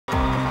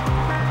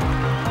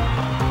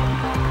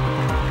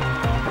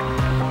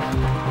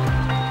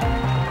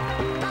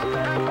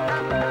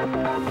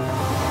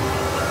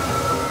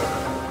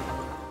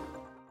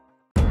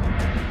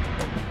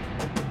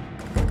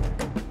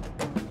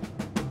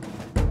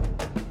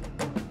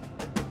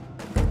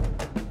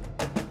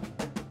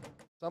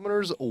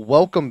Summoners,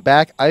 welcome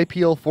back.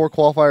 IPL4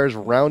 Qualifiers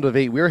round of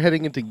 8. We're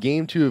heading into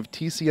game 2 of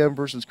TCM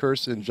versus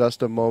Curse in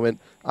just a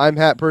moment. I'm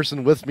Hat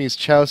Person, with me is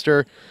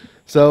Chowster.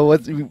 So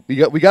we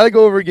got to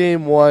go over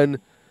game 1.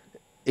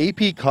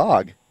 AP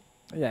Cog.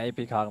 Yeah, AP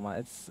Kagama.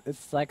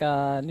 It's like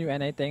a new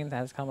NA thing that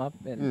has come up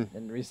in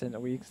recent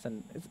weeks,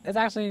 and it's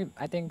actually,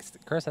 I think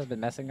Curse has been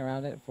messing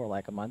around it for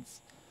like a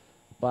month,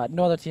 but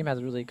no other team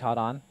has really caught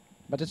on.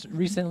 But just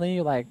recently,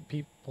 like,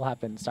 people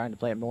have been starting to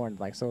play it more in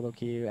like solo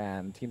queue,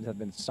 and teams have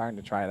been starting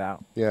to try it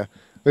out. Yeah.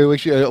 We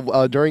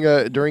actually,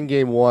 during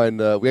game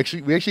 1, we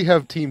actually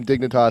have Team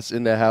Dignitas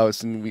in the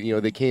house, and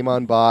they came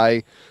on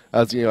by. I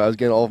was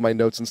getting all of my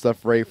notes and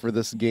stuff right for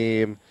this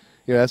game.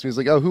 Asked me, he's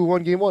like, "Oh, who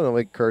won game 1?" I'm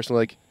like, "Curse." I'm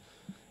like,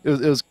 It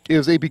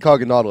was AP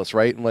Cog and Nautilus,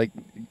 right? And like,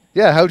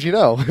 yeah, how'd you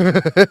know?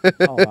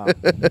 Oh wow.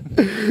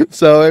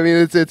 So I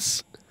mean,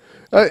 it's.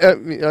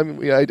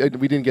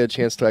 We didn't get a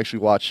chance to actually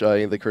watch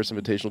the Curse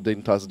Invitational.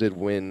 Dignitas did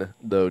win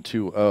though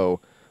 2-0,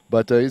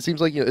 but it seems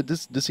like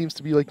this seems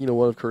to be like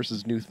one of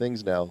Curse's new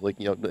things now. Like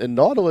and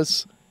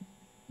Nautilus,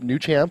 new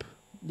champ.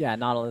 Yeah,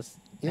 Nautilus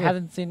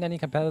hasn't seen any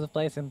competitive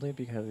play simply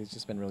because he's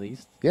just been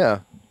released. Yeah.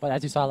 But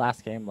as you saw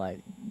last game, like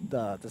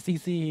the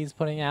CC he's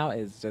putting out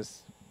is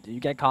just. You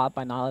get caught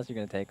by Nautilus, you're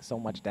gonna take so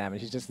much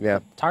damage. He's just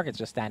the target's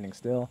just standing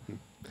still,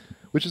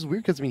 which is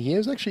weird because I mean he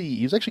was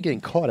actually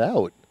getting caught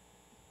out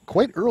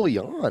quite early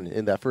on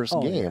in that first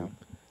game.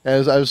 Yeah.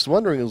 And I was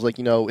wondering, it was like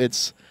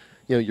it's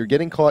you're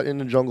getting caught in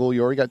the jungle.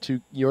 You already got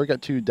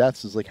two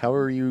deaths. Is like, how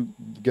are you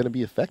gonna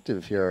be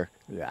effective here?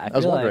 Yeah, I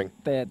was wondering.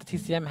 Like the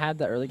TCM had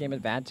the early game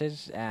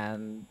advantage,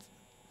 and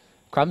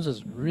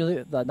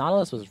the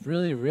Nautilus was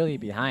really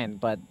behind,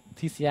 but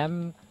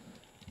TCM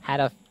had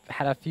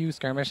a few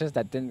skirmishes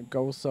that didn't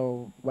go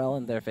so well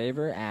in their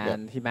favor,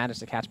 and he managed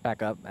to catch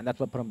back up, and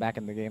that's what put him back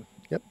in the game.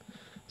 Yep.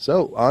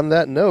 So on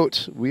that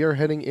note, we are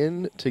heading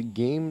into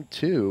game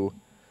 2.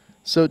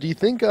 So do you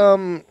think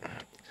near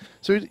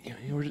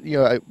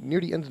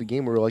the end of the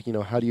game we were like,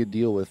 how do you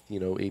deal with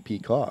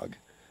AP Cog?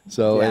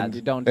 So yeah,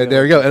 you don't. And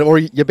there you go, or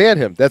you ban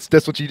him. That's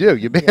what you do.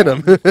 You ban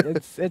him.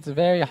 it's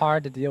very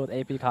hard to deal with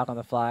AP Cog on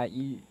the fly.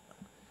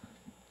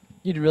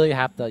 You'd really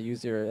have to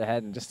use your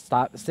head and just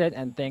sit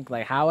and think,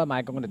 like, how am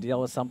I going to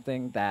deal with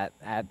something that,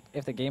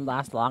 if the game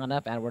lasts long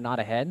enough and we're not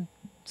ahead,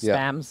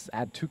 spams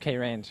at 2K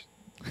range.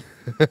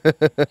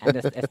 And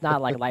it's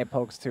not like light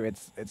pokes too.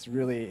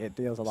 It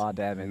deals a lot of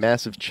damage.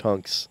 Massive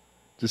chunks,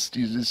 just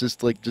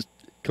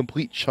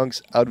complete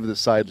chunks out of the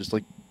side, just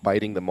like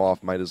biting them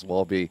off. Might as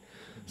well be.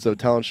 So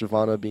Talon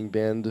Shyvana being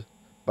banned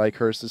by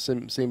Curse. The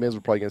same bans we're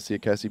probably gonna see a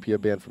Cassiopeia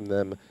ban from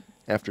them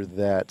after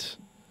that.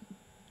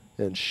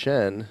 And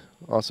Shen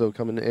also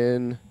coming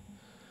in.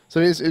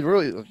 So it's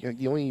really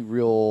the only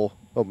real...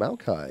 Oh,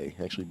 Maokai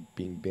actually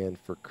being banned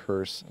for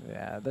Curse.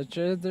 Yeah,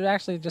 they're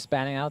actually just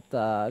banning out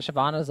the...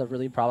 Shyvana is a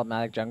really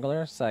problematic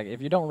jungler. So like,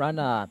 if you don't run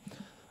a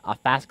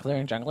fast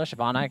clearing jungler,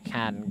 Shyvana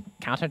can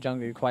counter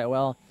jungle you quite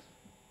well.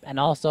 And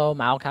also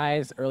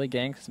Maokai's early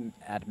ganks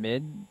at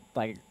mid,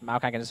 like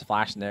Maokai can just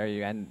flash and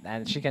you,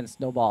 and she can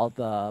snowball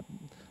the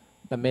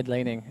mid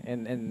laning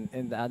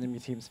in the enemy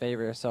team's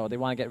favor. So they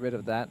want to get rid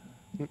of that.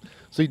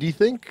 So do you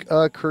think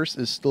Curse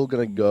is still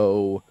going to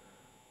go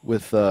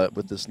with a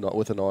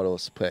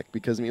Nautilus pick?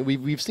 Because I mean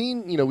we've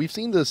seen the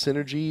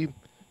synergy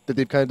that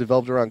they've kind of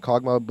developed around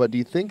Kog'Maw, but do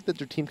you think that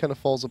their team kind of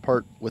falls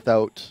apart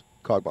without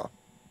Kog'Maw?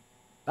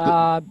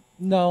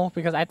 No,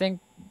 because I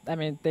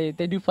mean they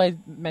do play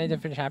many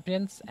different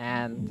champions,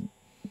 and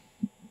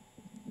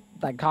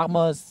like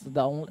Kog'Maw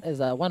is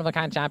a one of a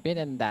kind champion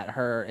in that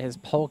his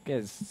poke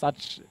is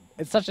such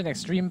an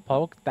extreme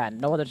poke that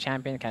no other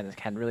champion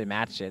can really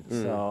match it.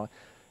 So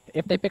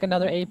if they pick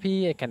another AP,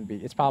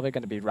 it's probably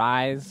going to be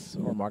Ryze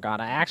or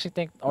Morgana. I actually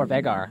think, or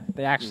Veigar.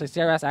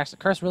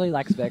 Curse really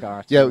likes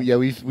Veigar. Yeah,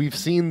 we've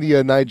seen the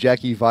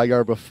Nijaki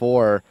Veigar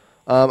before.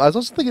 I was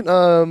also thinking,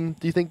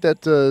 do you think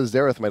that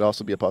Xerath might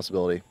also be a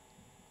possibility?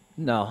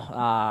 No.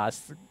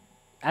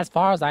 As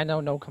far as I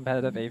know, no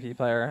competitive AP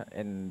player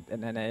in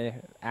NA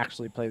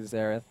actually plays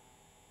Xerath.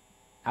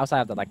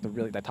 Outside of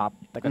the top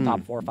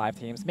 4 or 5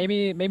 teams,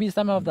 maybe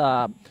some of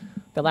the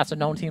lesser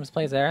known teams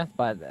play Xerath,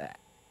 but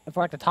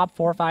for like the top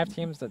 4 or 5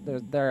 teams, I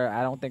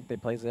don't think they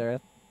play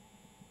Xerath.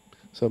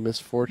 So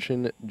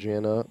Misfortune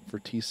Janna for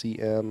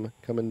TCM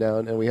coming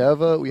down, and we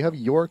have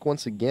York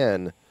once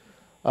again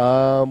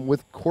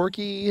with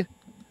Corki.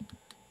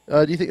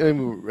 Do you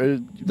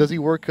think does he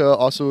work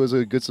also as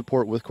a good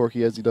support with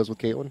Corki as he does with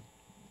Caitlyn?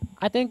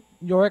 I think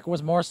Yorick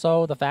was more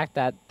so the fact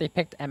that they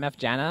picked MF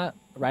Janna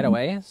right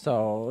away,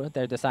 so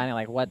they're deciding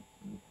what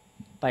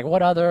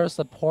other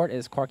support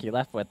is Corki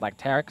left with. Like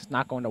Tarek's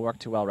not going to work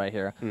too well right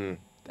here,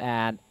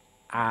 and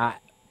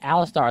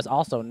Alistar is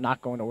also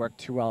not going to work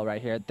too well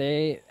right here.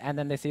 And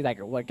then they see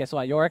guess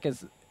what? Yorick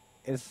has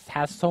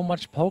so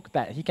much poke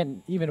that he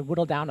can even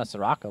whittle down a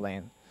Soraka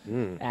lane.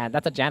 And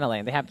that's a Janna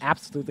lane. They have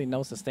absolutely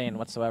no sustain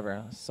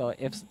whatsoever. So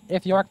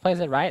if York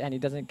plays it right and he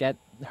doesn't get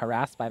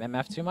harassed by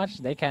MF too much,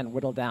 they can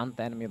whittle down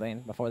the enemy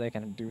lane before they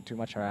can do too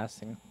much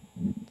harassing.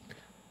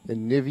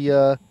 And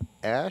Nivea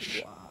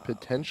Ashe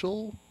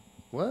potential?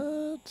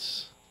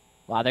 What?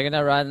 Wow, they're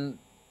gonna run.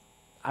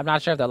 I'm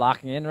not sure if they're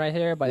locking in right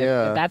here, but if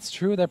Yeah. that's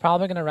true, they're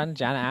probably gonna run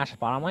Janna Ash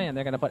bottom lane, and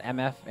they're gonna put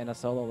MF in a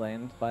solo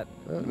lane. But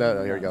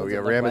No, here we go. We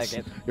got doesn't look Rammus.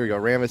 like it. Here we go.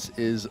 Rammus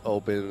is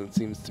open. It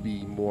seems to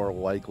be more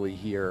likely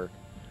here.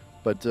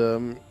 But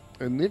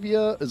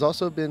Anivia has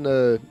also been.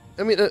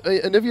 I mean,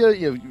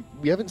 Anivia.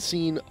 We haven't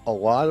seen a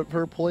lot of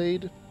her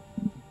played,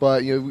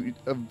 but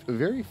a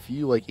very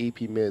few like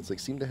AP mids like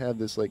seem to have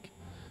this like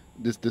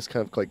this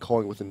kind of like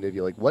calling with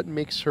Anivia. Like, what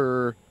makes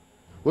her?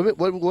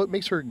 What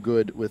makes her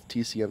good with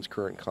TCM's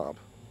current comp?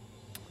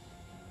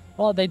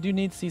 Well, they do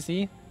need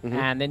CC, Mhm.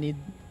 and they need.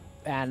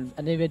 And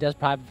Anivia does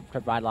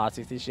provide a lot of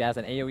CC. She has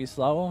an AoE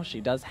slow.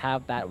 She does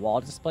have that wall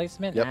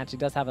displacement, Yep. and she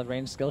does have a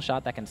ranged skill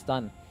shot that can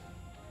stun.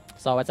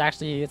 So it's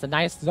a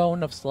nice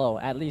zone of slow.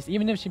 At least,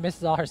 even if she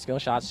misses all her skill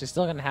shots, she's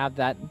still gonna have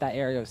that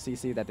area of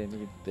CC that they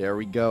need. There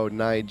we go.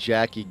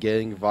 Jackie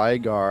getting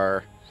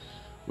Vigar.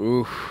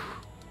 Oof.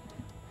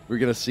 We're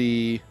gonna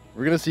see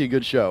a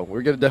good show.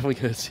 We're definitely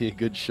gonna see a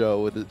good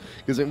show with it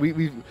because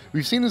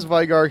we've seen this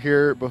Vigar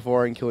here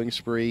before in Killing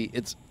Spree.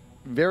 It's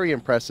very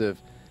impressive,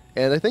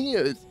 and I think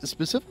it's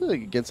specifically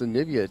against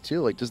Anivia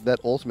too. Like just that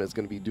ultimate is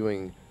gonna be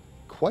doing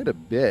quite a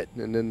bit,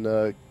 and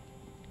then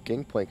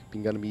Gangplank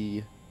gonna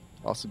be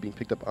also being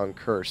picked up on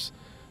Curse.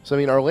 So I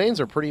mean our lanes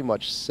are pretty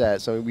much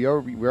set. So we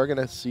are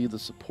gonna see the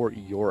support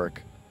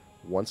Yorick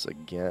once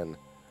again.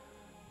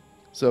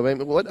 So I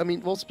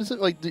mean, well,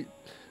 specifically, like,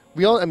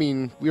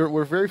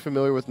 we're very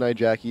familiar with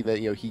Jackie that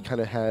he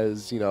kind of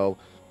has a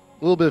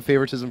little bit of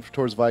favoritism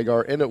towards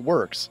Vigar, and it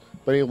works.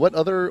 But I mean, what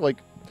other like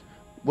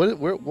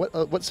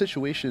what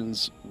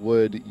situations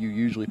would you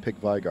usually pick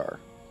Vigar?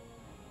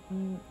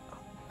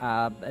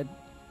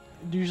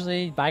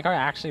 Usually, Vigar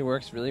actually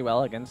works really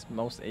well against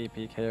most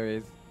AP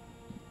carries.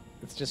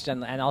 It's just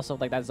and also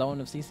like that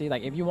zone of CC.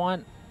 Like if you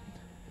want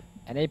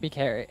an AP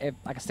carry, if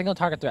like a single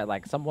target threat,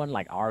 like someone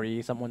like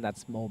Ari, someone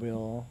that's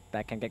mobile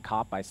that can get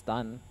caught by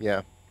stun,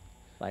 Yeah,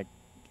 like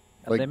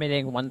Like-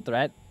 eliminating one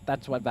threat,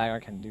 that's what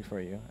Vigar can do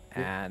for you.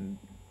 Yeah. And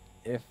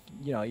if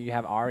you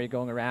have Ari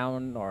going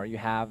around, or you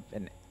have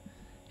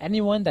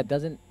anyone that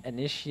doesn't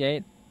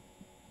initiate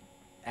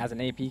as an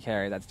AP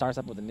carry that starts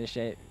up with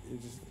initiate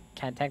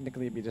can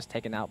technically be just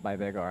taken out by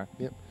Vigar.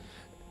 Yep.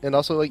 And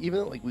also, like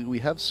even like we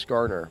have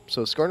Skarner,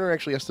 so Skarner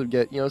actually has to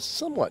get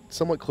somewhat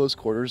close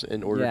quarters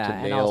in order Yeah, to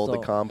and nail the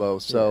also- combo.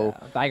 So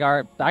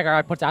yeah,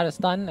 Vigar puts out a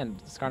stun,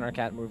 and Skarner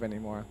can't move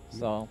anymore.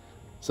 So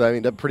I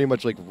mean that pretty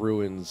much like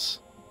ruins.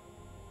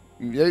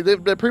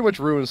 That pretty much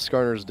ruins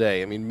Skarner's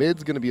day. I mean,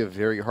 mid's going to be a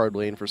very hard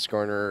lane for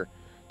Skarner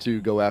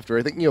to go after.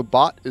 I think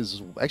bot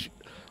is actually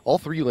all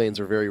three lanes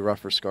are very rough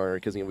for Skarner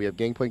because we have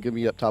Gangplank going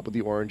to be up top with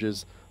the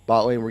oranges.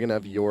 Bot lane we're going to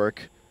have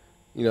Yorick,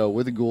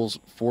 with the ghouls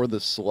for the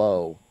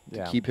slow to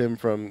Yeah. keep him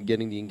from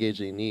getting the engage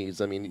that he needs.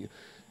 I mean,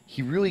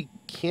 he really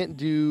can't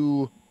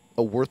do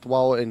a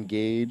worthwhile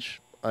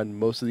engage on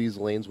most of these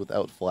lanes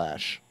without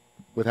flash,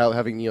 without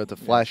having to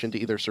flash into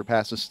either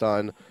surpass a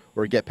stun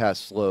or get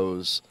past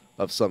slows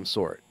of some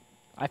sort.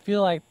 I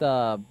feel like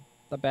the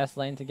best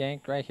lane to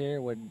gank right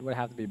here would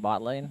have to be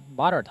bot lane,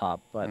 bot or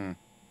top. But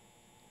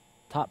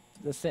top,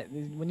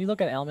 when you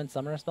look at Element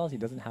Summoner spells, he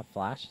doesn't have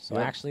flash. So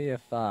Yep. actually,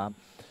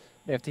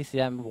 if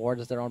TCM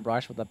wards their own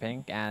brush with a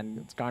pink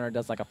and Skarner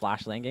does like a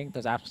flash lane gank,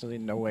 there's absolutely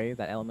no way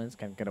that Elements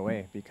can get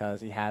away because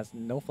he has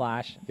no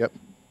flash. Yep.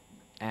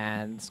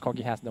 And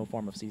Corki has no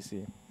form of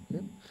CC.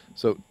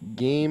 So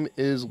game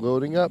is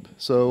loading up.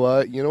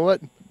 So you know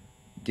what?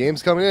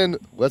 Game's coming in.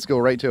 Let's go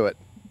right to it.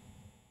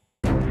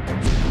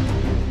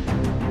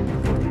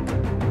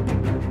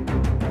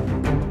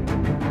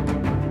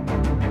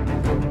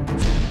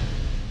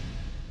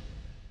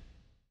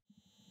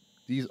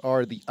 These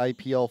are the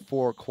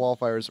IPL4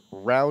 qualifiers,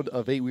 round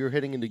of 8. We are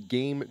heading into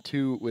game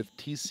 2 with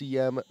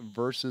TCM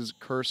versus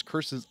Curse.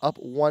 Curse is up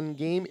 1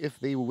 game. If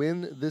they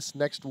win this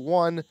next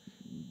one,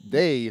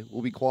 they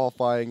will be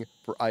qualifying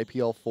for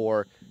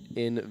IPL4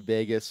 in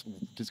Vegas.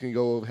 Just going to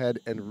go ahead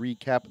and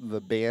recap the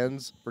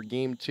bans for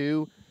game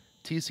 2.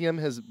 TCM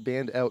has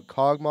banned out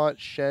Kog'Maw,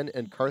 Shen,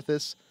 and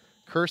Karthus.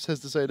 Curse has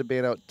decided to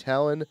ban out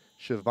Talon,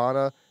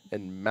 Shyvana,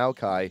 and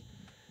Maokai.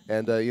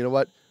 And you know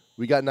what?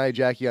 We got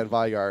Jackie on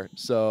Vigar,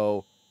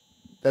 so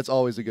that's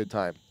always a good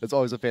time. That's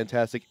always a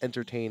fantastic,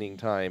 entertaining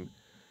time.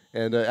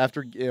 And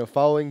after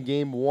following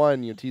game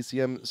 1,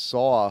 TCM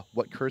saw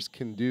what Curse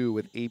can do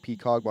with AP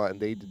Kog'Maw, and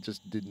they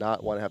just did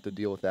not want to have to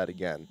deal with that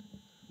again.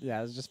 Yeah,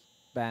 it was just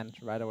banned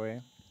right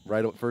away.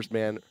 First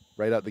man,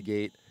 right out the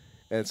gate.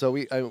 And so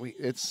we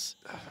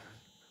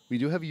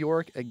do have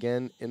Yorick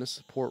again in a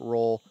support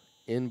role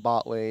in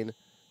bot lane.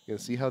 Gonna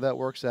see how that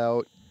works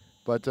out.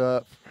 But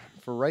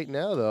for right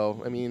now,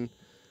 though, I mean,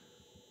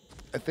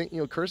 I think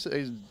Curse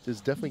has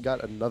definitely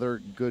got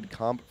another good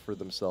comp for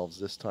themselves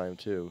this time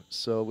too.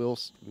 So we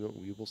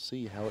will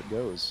see how it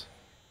goes.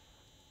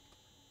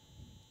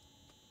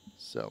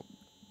 So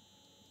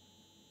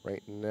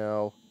right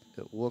now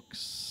it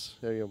looks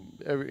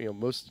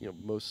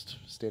most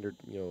standard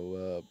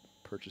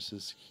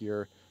purchases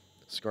here.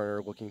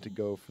 Skarner looking to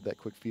go for that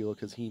quick feel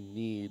because he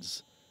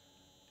needs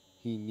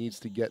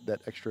to get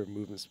that extra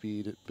movement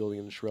speed building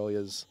in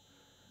Shrelia's.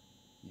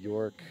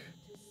 York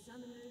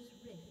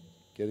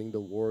getting the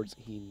wards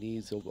he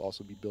needs. He'll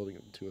also be building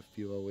into a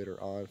philo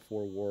later on.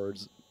 4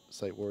 wards,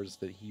 site wards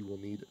that he will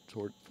need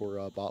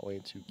for bot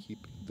lane to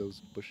keep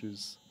those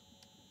bushes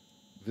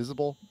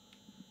visible.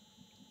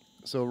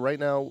 So right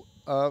now,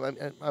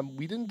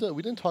 we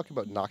didn't talk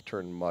about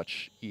Nocturne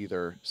much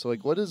either. So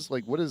what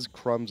is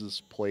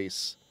Crumbs'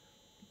 place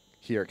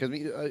here?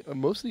 Because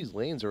most of these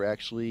lanes are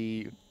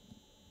actually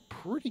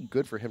pretty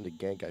good for him to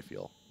gank, I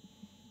feel.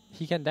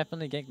 He can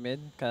definitely gank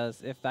mid,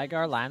 because if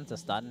Vigar lands a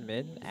stun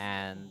mid,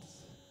 and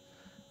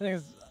the thing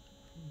is,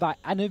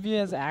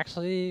 Anivia is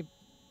actually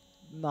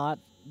not...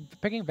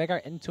 Picking Vigar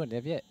into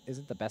Anivia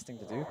isn't the best thing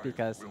to do,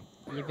 because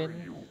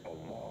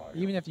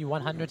even if you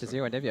 100 to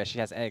 0 Anivia, she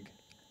has egg.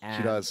 And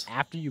she does.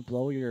 After you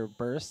blow your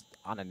burst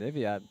on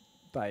Anivia,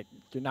 like,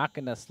 you're not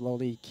going to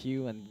slowly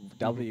Q and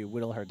W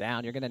whittle her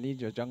down. You're going to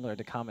need your jungler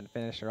to come and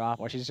finish her off,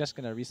 or she's just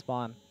going to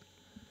respawn.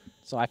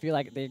 So I feel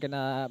like they're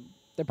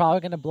probably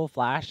gonna blow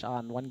flash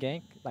on one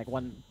gank, like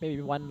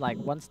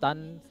one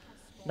stun.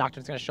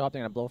 Nocturne's gonna show up,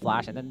 they're gonna blow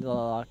flash, and then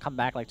they'll come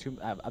back like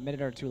a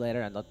minute or two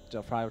later, and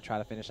they'll probably try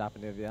to finish off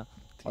Anivia.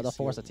 Or they'll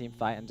force a team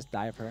fight and just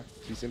die of her.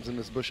 TCM's in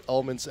this bush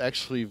element's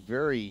actually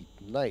very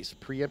nice,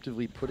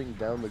 preemptively putting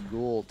down the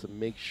ghoul to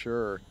make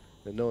sure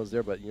that no one's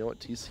there. But you know what?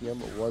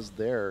 TCM was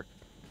there.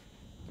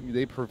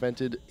 They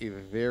prevented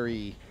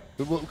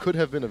what could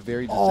have been a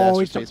very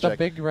disastrous he took the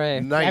big ray.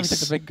 Nice. He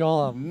took the big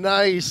golem.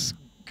 Nice.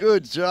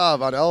 Good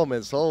job on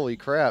Elements. Holy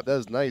crap. That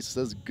was nice.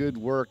 That's good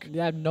work. They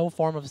had no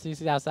form of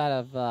CC outside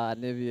of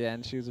Anivia,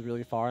 and she was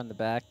really far in the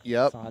back.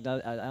 Yep.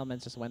 So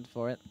Elements just went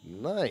for it.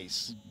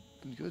 Nice.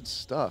 Good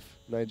stuff.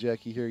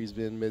 Jackie here. He's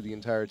been mid the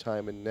entire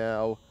time, and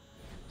now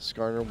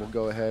Skarner will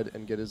go ahead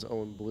and get his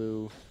own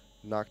blue.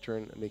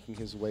 Nocturne making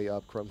his way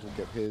up. Crumbs will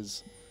get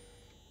his.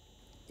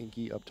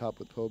 Inky up top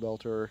with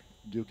Pobelter,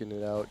 duking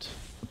it out.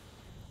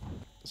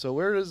 So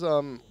where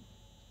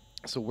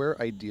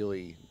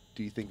ideally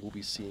do you think we'll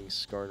be seeing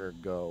Skarner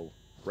go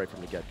right from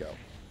the get-go?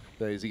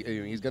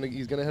 He's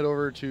gonna head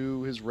over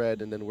to his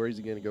red, and then where is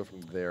he gonna go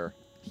from there?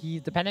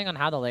 Depending on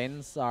how the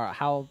lanes are,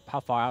 how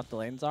far out the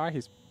lanes are,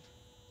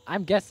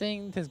 I'm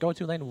guessing his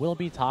go-to lane will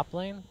be top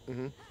lane.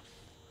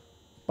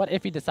 But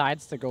if he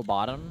decides to go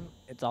bottom,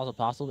 it's also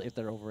possible if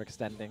they're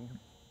overextending.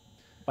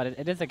 But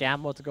it is a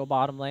gamble to go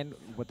bottom lane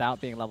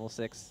without being level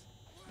 6.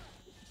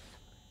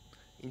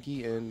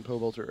 Inky and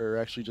Pobelter are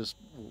actually just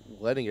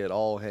letting it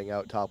all hang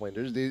out top lane.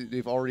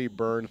 They've already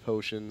burned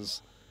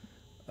potions.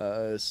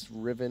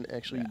 Riven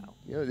actually,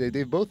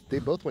 they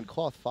both went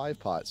cloth 5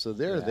 pot, so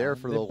they're there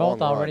for the long run. They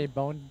both already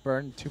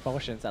burned 2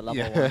 potions at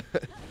level 1.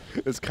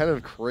 It's kind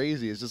of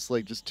crazy. It's just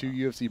like 2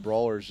 UFC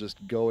brawlers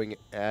just going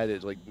at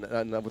it, like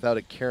not without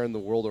a care in the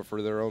world or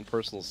for their own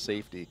personal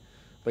safety.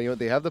 But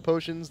they have the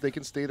potions. They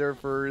can stay there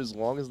for as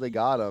long as they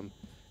got them.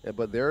 Yeah,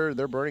 but they're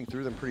burning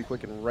through them pretty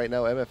quick, and right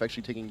now MF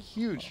actually taking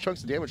huge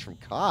chunks of damage from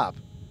Cop.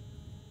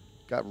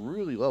 Got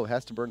really low,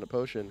 has to burn the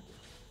potion.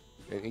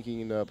 And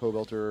Inky and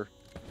Pobelter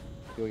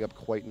healing up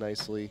quite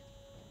nicely.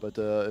 But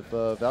if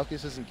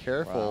Valkyus isn't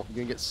careful, he's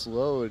going to get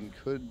slowed and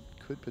could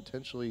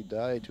potentially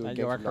die to a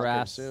gank from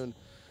Nocturne soon.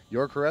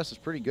 York Harass is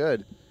pretty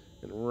good.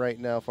 And right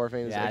now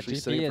Farfane is actually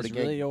sitting for the gank.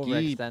 Really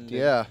overextended.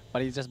 Yeah.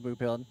 But he's just blue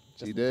pilled.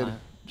 He did.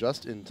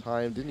 Just in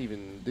time. Didn't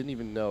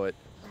even know it.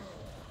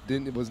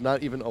 Was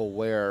not even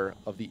aware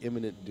of the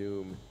imminent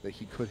doom that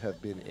he could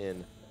have been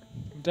in.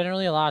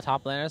 Generally, a lot of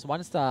top laners,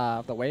 once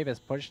the wave is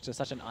pushed to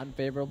such an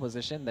unfavorable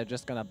position, they're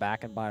just going to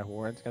back and buy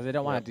hordes because they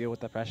don't want to deal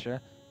with the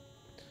pressure.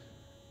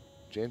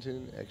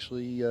 Jansen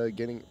actually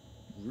getting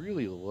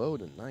really low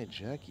to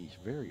Jackie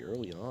very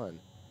early on.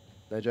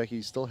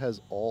 Jackie still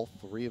has all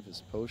 3 of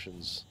his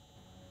potions,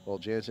 while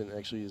Jansen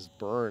actually has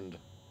burned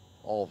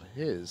all of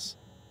his.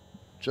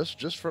 Just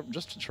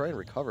to try and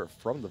recover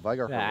from the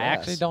Vigar harass. I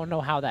actually don't know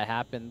how that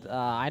happened.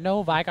 I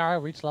know Vigar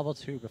reached level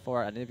 2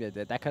 before Anivia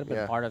did. That could have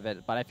been part of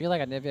it, but I feel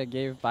like Anivia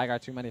gave Vigar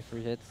too many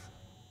free hits.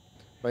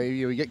 But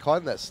you get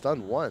caught in that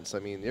stun once. I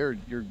mean,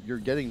 you're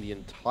getting the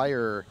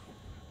entire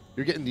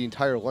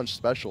lunch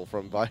special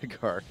from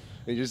Vigar.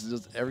 And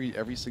just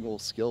every single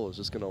skill is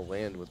just gonna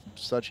land with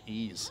such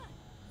ease.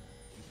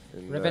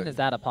 And, Riven is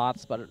out of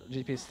pots, but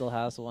GP still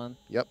has one.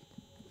 Yep.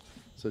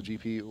 So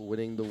GP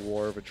winning the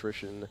war of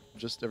attrition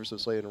just ever so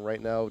slightly. And right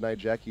now,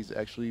 Jackie's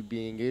actually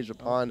being engaged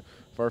upon.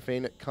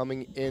 Farfane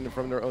coming in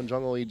from their own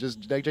jungle.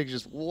 Jackie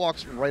just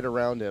walks right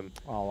around him.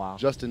 Oh, wow.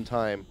 Just in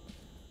time.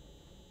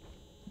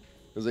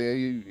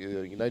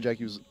 Because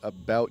Jackie was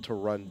about to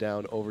run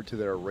down over to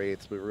their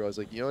wraiths, but realized,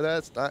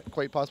 that's not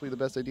quite possibly the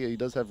best idea. He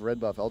does have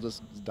red buff. I'll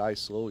just die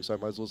slowly, so I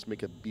might as well just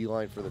make a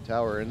beeline for the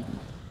tower and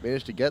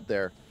manage to get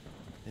there.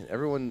 And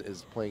everyone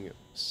is playing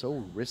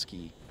so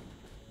risky.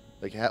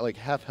 Like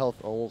half health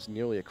almost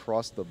nearly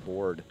across the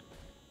board.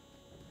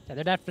 Yeah,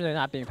 they're definitely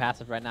not being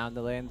passive right now in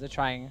the lanes. They're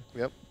trying.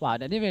 Yep. Wow,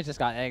 Nivea just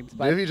got egged.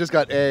 Nivea just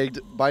got egged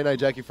by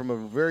Jackie from a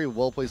very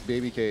well-placed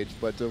baby cage,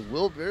 but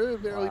will very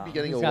barely be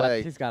getting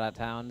away. He's got out of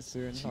town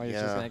soon, or he's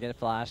just going to get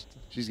flashed.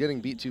 She's getting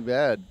beat too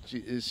bad.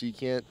 She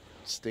can't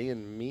stay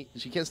in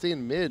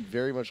mid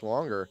very much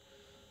longer,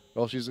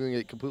 or else she's going to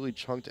get completely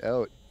chunked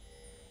out.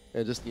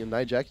 And just,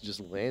 Nijaki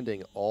just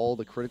landing all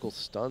the critical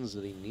stuns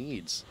that he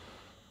needs.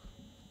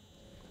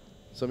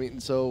 So, I mean,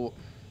 do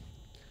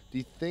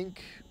you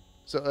think...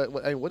 So,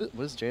 what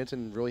does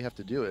Jansen really have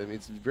to do? I mean,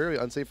 it's very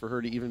unsafe for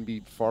her to even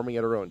be farming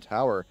at her own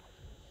tower.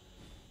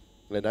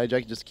 And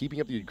Nijaki just keeping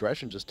up the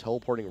aggression, just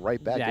teleporting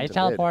right back into he mid.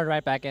 teleported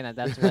right back in, and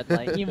that's what,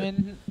 like,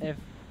 even if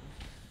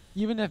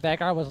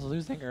Vanguard was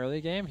losing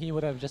early game, he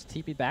would have just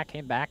TP'd back,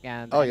 came back,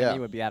 and he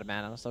would be out of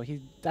mana. So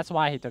that's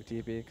why he took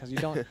TP, because you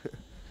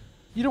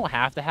don't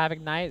have to have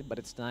Ignite, but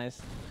it's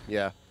nice.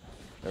 Yeah.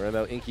 And right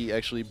now, Inky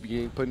actually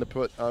putting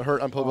the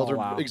hurt on Pobelter.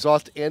 Wow.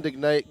 Exhaust and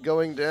Ignite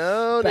going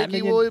down. That Inky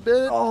minion- will a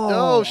bit.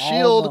 Oh,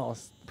 shield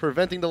almost.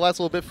 preventing the last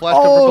little bit. Flash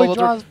Oh, cover he for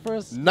draws Pobelter.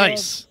 first.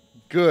 Nice.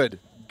 Good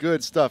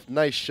stuff.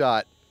 Nice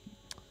shot.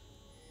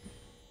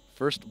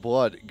 First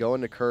blood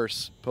going to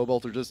Curse.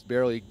 Pobelter just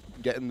barely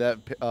getting that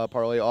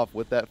parlay off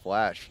with that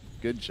flash.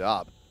 Good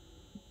job.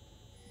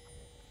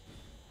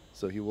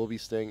 So he will be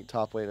staying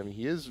top lane. I mean,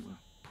 he is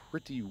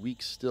pretty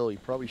weak still. He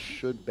probably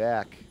should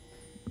back.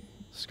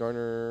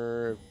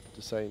 Skarner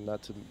deciding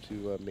not to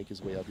make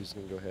his way up. He's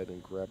going to go ahead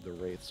and grab the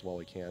Wraiths while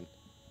he can.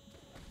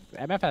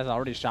 MF has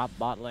already shot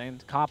bot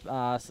lane.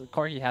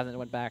 Corki hasn't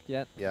went back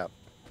yet. Yeah.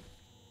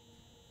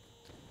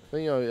 But,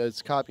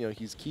 as Cop,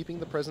 he's keeping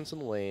the presence in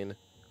the lane.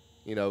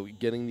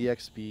 Getting the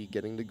XP,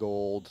 getting the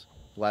gold,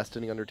 last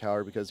inning under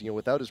tower, because,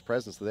 without his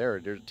presence there,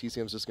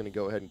 TCM's just going to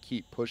go ahead and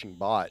keep pushing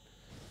bot.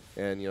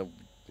 And,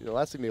 the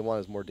last thing they want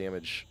is more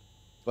damage.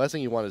 The last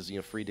thing you want is,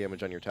 free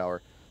damage on your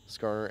tower.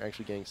 Skarner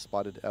actually getting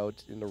spotted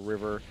out in the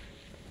river.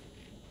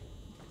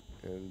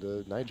 And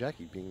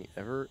Nijaki being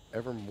ever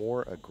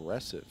more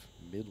aggressive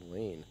mid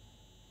lane.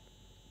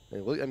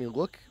 And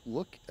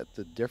look at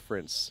the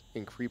difference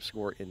in creep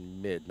score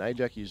in mid.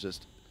 Nijaki's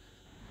just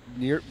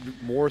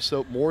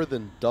more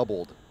than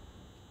doubled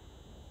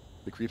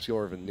the creep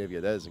score of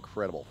Anivia. That is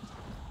incredible.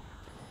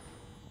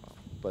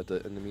 But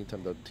in the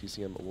meantime, though,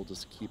 TCM will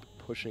just keep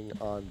pushing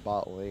on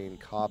bot lane.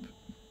 Cop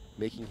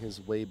making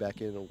his way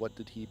back in. What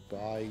did he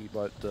buy? He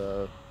bought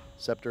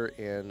Scepter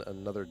and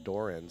another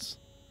Doran's.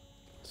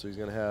 So he's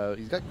got a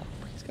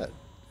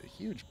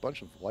huge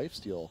bunch of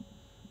lifesteal.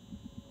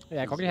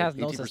 Yeah, Corki has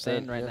no 80%,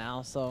 sustain right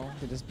now, so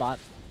he just bought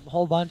a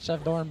whole bunch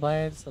of Doran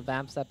Blades, the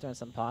Vamp Scepter, and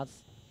some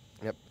pots.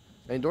 Yep.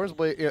 And Doran's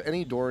Blade,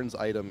 any Doran's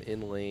item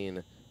in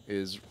lane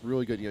is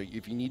really good.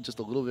 If you need just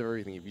a little bit of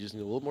everything, if you just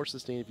need a little more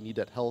sustain, if you need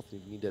that health,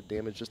 if you need that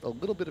damage, just a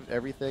little bit of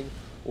everything,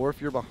 or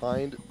if you're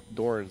behind,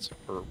 Doran's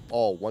are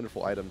all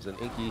wonderful items. And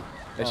Inky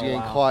actually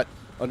getting caught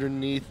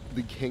underneath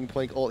the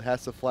Gangplank ult,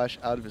 has to flash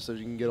out of it so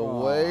you can get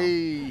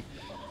away.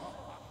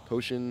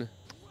 Potion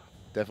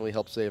definitely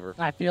helped save her.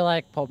 I feel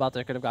like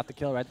Pobelter could have got the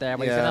kill right there,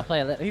 but he's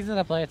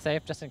gonna play it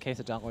safe just in case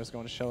the jungler is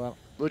going to show up.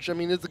 Which, I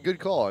mean, is a good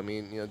call. I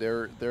mean,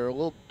 they're a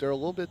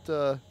little bit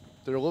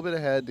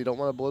ahead. They don't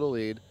want to blow the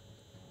lead.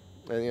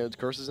 And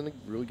Curse is in a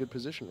really good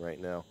position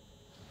right now.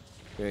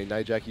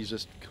 Nijaki's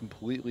just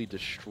completely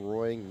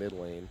destroying mid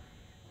lane,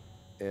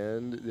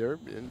 and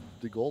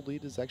the gold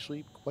lead is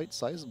actually quite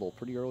sizable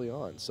pretty early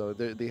on. So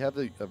they have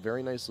a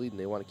very nice lead, and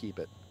they want to keep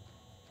it.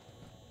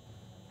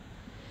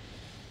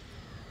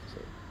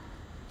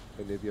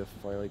 So Anivia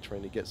finally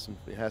trying to get some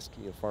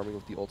farming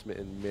with the ultimate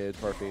in mid.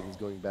 Farfane is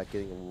going back,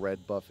 getting a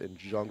red buff in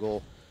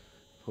jungle.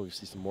 We'll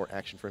see some more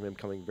action from him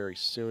coming very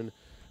soon.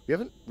 We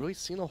haven't really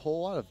seen a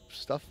whole lot of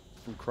stuff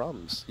from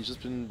Crumbs. He's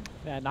just been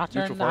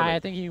Nocturne. I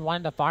think he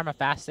wanted to farm a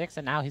fast 6,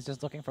 and now he's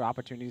just looking for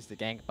opportunities to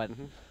gank, but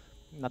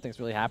nothing's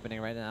really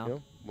happening right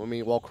now. I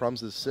mean, while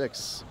Crumbs is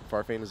 6,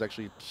 Farfane is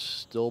actually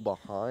still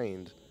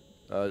behind,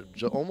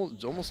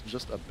 almost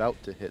just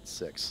about to hit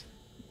 6.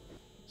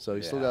 So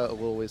he's still got a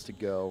little ways to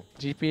go.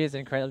 GP is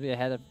incredibly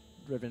ahead of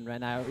Riven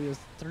right now. He has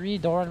 3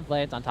 Doran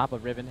Blades on top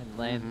of Riven in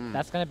lane.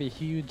 That's going to be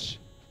huge.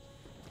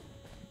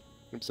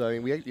 So I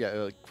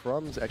mean,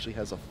 Crumbs actually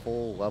has a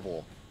full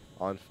level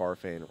on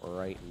Farfane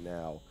right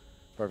now.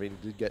 Farfane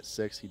did get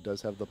 6. He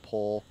does have the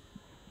pull.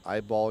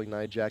 Eyeballing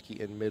Nijaki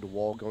in mid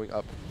wall going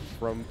up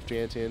from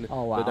Jantin.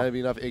 Oh, wow. But not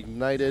enough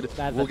ignited.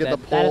 We'll get the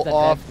pull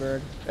off.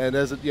 And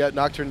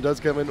Nocturne does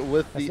come in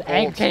with the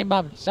egg ult. came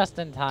up just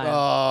in time.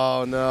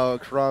 Oh no,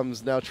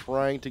 Crumbs now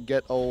trying to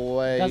get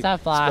away. Does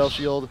have flash. Spell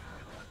shield.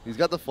 He's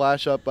got the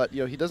flash up, but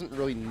he doesn't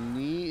really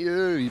need.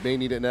 He may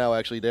need it now.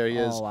 Actually, there he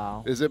is. Oh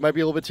wow. It might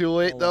be a little bit too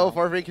late though.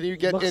 Farfane, can you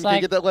get in? Can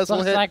you get that last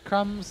little hit? Looks like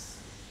Crumbs.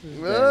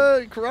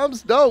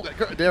 Crumbs, no.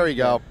 There you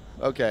go.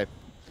 Okay.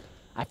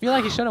 I feel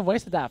like he should have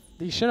wasted that.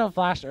 He should have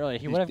flashed early.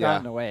 He would have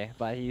gotten away,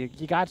 but he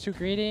got too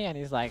greedy, and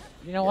he's like,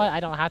 you know what?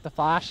 I don't have to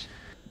flash.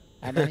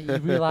 And then he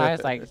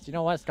realized, like, you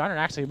know what? Skarner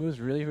actually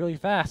moves really, really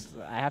fast.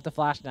 I have to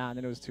flash now, and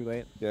then it was too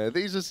late. Yeah, I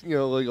think he's just, like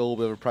a little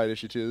bit of a pride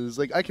issue too. It's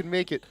like, I can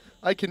make it.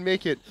 I can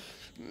make it.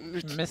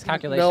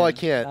 Miscalculation. No, I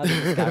can't. That's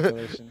a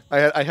miscalculation.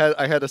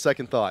 I had a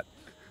second thought.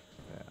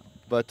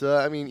 But,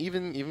 I mean,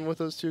 even with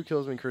those 2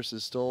 kills, I mean, Curse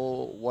is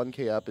still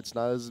 1k up. It's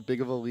not as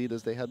big of a lead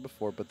as they had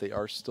before, but they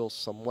are still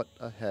somewhat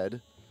ahead.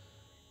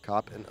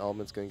 Cop and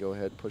Element's going to go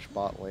ahead, push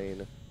bot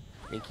lane.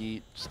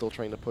 Inky still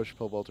trying to push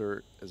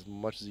Pobelter as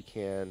much as he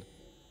can.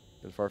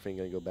 And Farfane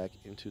going to go back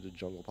into the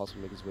jungle,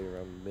 possibly make his way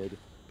around mid.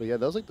 But yeah,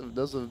 that was like that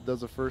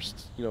was the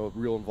first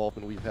real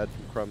involvement we've had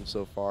from Crumb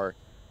so far,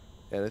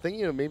 and I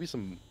think maybe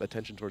some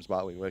attention towards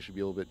bot lane would actually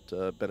be a little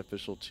bit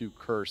beneficial to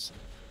Curse.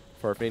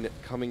 Farfane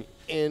coming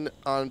in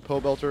on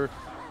Pobelter.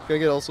 Gonna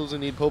get ults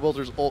in need.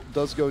 Pobelter's ult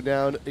does go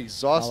down.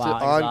 Exhausted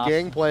on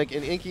Gangplank,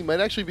 and Inky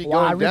might actually be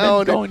going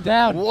down. Going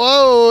down.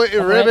 Whoa!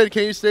 Ribbon,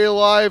 can you stay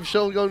alive?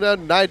 Shell going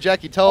down.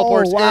 Jackie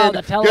teleports in.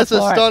 Gets a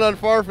stun on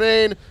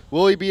Farfane.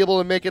 Will he be able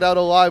to make it out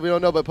alive? We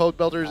don't know, but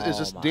Pobelter is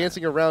just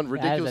dancing around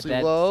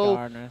ridiculously low.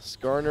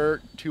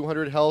 Skarner,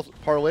 200 health.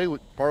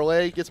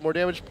 Parlay gets more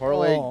damage.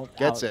 Parlay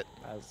gets it.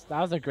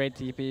 That was a great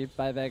TP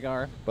by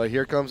Vegar. But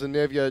here comes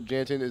Anivia.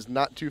 Janten is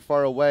not too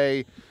far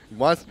away.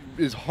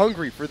 Is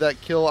hungry for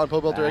that kill on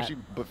Pobelter, actually,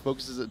 but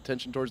focuses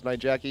attention towards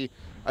Jackie.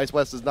 Ice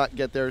Blast does not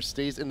get there.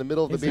 Stays in the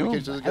middle of the baby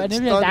cage.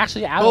 Anivia is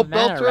actually out of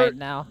mana right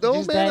now.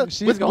 No mana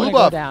with blue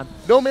buff. Down.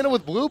 No mana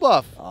with blue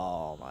buff.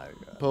 Oh my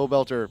god.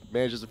 Pobelter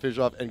manages to finish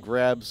off and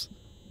grabs.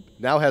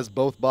 Now has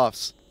both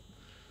buffs.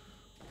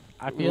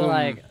 I feel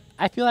like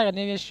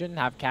Anivia shouldn't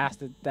have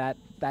casted that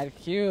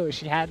Q.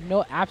 She had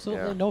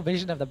absolutely no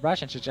vision of the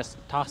brush, and she just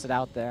tossed it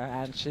out there,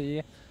 and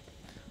she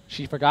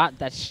forgot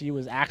that she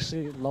was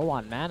actually low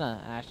on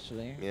mana,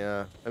 actually.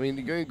 Yeah. I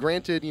mean,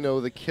 granted,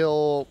 the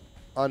kill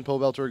on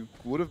Pobelter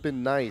would have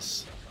been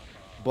nice,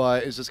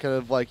 but it's just kind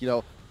of like,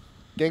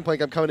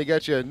 Gangplank, I'm coming to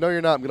get you. No,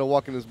 you're not. I'm going to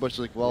walk in this bush.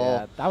 Like, well.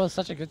 Yeah, that was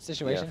such a good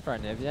situation for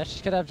Anivia.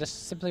 She could have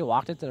just simply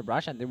walked into the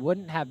brush, and they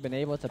wouldn't have been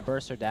able to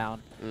burst her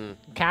down.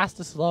 Cast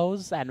the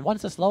slows, and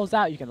once the slows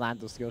out, you can land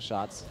those skill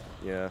shots.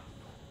 Yeah.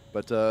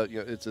 But,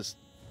 it's just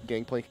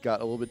Gangplank got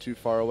a little bit too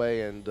far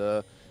away, and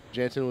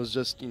Janten was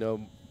just,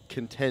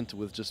 content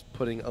with just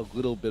putting a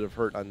little bit of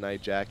hurt on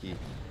Jackie,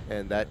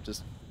 and that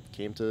just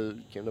came to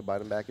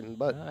bite him back in the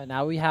butt. And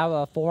now we have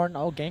a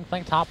 4-0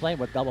 Gangplank top lane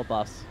with double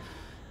buffs.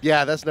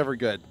 Yeah, that's never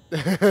good.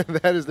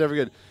 That is never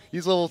good.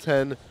 He's level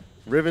 10.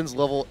 Riven's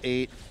level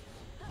 8.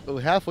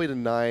 Halfway to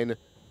 9.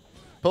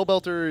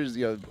 Pobelter is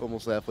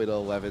almost halfway to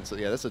 11. So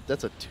yeah, that's a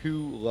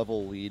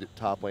 2-level lead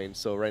top lane.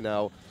 So right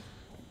now,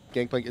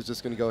 Gangplank is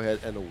just going to go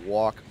ahead and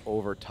walk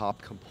over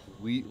top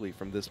completely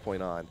from this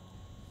point on.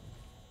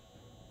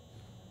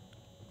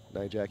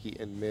 Jackie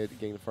in mid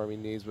getting the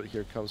farming needs, but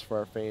here comes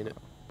Farfane.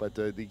 But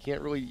you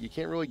can't really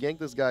gank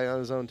this guy on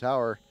his own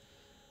tower.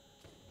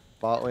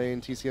 Bot lane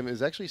TCM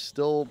is actually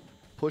still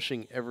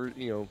pushing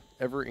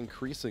ever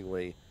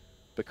increasingly.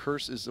 The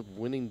Curse is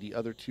winning the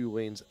other two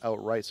lanes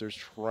outright, so they're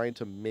trying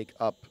to make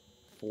up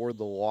for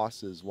the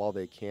losses while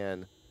they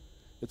can.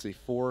 It's a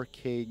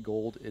 4K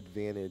gold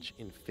advantage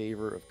in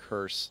favor of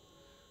Curse.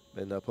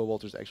 And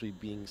Pobelter's actually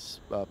being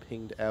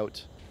pinged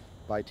out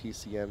by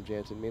TCM.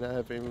 Janten may not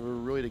have anywhere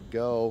really to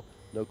go.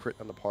 No crit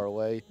on the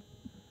parlay.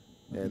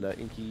 And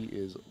Inky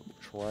is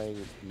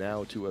trying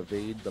now to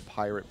evade the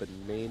pirate, but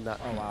may not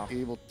be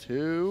able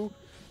to.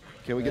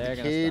 Can we get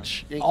the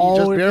cage? Inky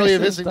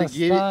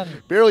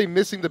just barely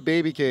missing the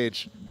baby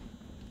cage.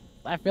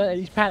 I feel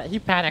like he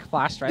panic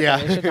flashed right there.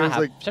 He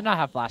should not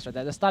have flashed right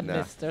there. The stun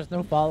missed. There's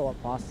no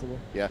follow-up possible.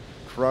 Yeah.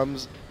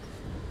 Crumbs.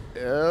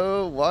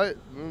 Oh, what?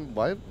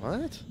 What?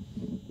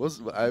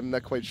 I'm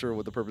not quite sure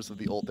what the purpose of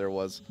the ult there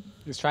was.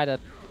 He's trying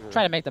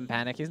to make them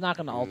panic. He's not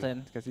going to ult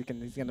in because he's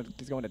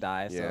going to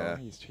die. Yeah.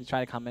 So he's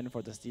trying to come in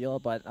for the steal,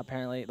 but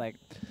apparently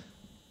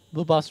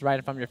blue buff's right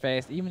in front of your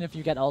face. Even if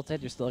you get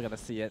ulted, you're still going to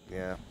see it.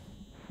 Yeah.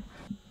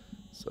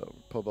 So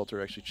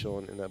Pobelter actually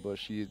chilling in that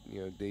bush.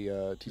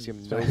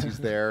 TCM knows he's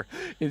there.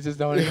 He's just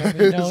knowing him.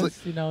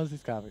 He knows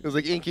he's coming. It was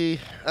like, Inky,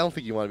 I don't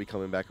think you want to be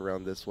coming back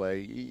around this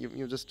way.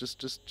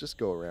 Just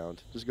go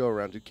around. Just go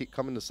around. You keep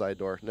coming to side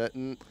door. No.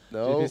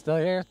 GP's still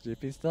here.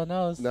 GP still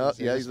knows. No.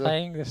 He's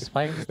playing this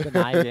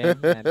deny game,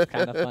 and it's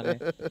kind of funny.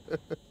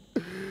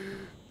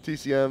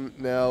 TCM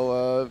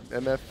now,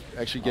 MF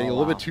actually getting a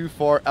little bit too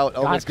far out.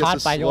 Got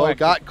caught by Yorick.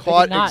 Got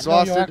caught,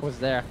 exhausted. Yorick was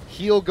there.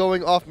 Heal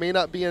going off may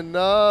not be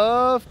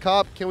enough.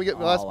 Cop, can we get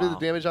the last bit of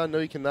damage on? No,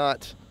 you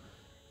cannot.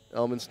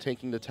 Elman's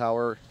tanking the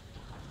tower.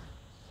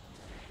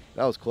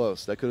 That was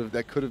close. That could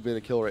have been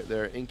a kill right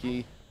there.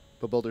 Inky,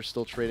 Pobelter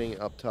still trading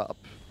up top.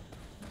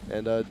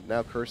 And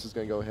now Curse is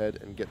going to go ahead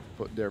and get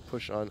their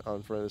push on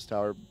front of this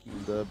tower.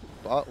 The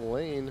bot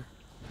lane.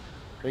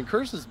 I mean,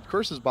 Curse's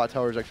bot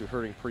tower is actually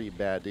hurting pretty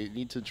bad. They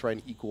need to try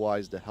and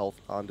equalize the health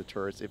on the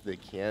turrets if they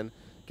can.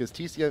 Because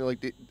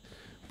TCM,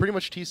 pretty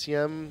much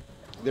TCM,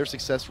 their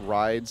success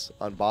rides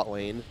on bot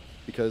lane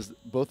because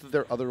both of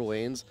their other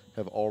lanes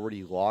have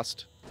already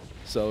lost.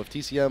 So if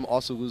TCM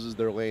also loses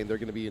their lane, they're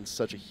going to be in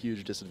such a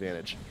huge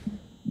disadvantage.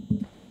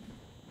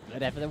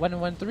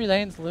 When 3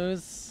 lanes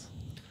lose,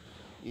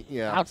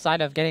 yeah.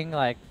 Outside of getting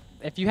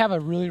if you have a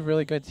really,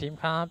 really good team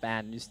comp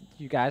and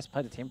you guys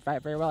play the team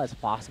fight very well, it's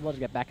possible to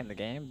get back in the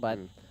game. But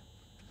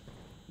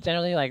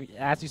generally,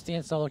 as you see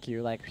in solo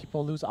queue,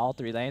 people lose all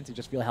 3 lanes, you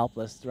just feel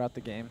helpless throughout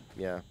the game.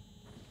 Yeah.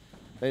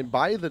 And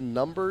by the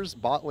numbers,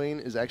 bot lane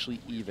is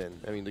actually even.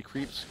 I mean, the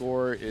creep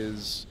score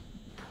is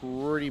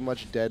pretty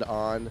much dead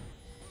on.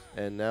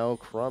 And now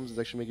Crumbs is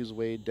actually making his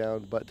way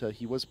down, but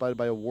he was spotted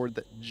by a ward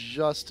that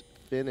just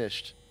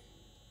finished.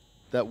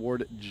 That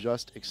ward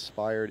just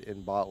expired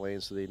in bot lane,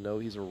 so they know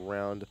he's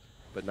around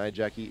But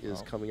Nijaki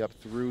is coming up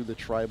through the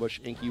tri-bush.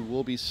 Inky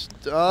will be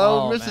misses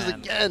man.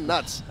 again.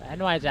 Nuts.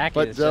 And Nijaki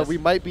But is just we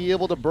might be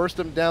able to burst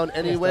him down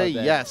anyway.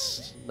 dead.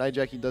 Yes.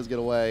 Nijaki does get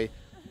away.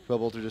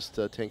 Bolter just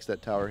tanks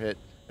that tower hit.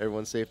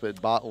 Everyone's safe, but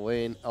bot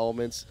lane,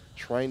 Elements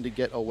trying to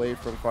get away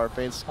from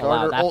Farfane.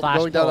 Skarner ult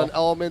going down on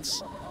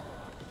Elements.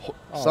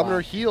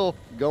 Summoner heal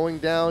going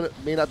down.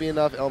 May not be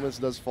enough. Elements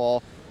does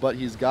fall, but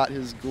he's got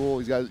his ghoul.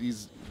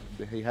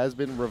 He has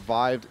been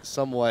revived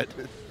somewhat.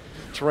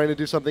 Trying to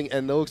do something,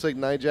 and it looks like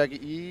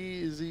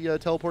Nijaki, is he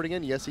teleporting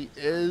in? Yes, he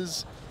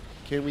is.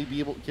 Can we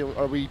be able,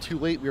 are we too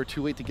late? We are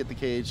too late to get the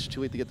cage,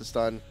 too late to get the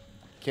stun.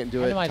 Can't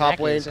do it. Top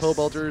lane,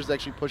 Pobelter is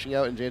actually pushing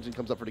out, and Jansen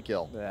comes up for the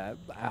kill.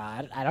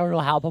 I don't know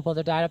how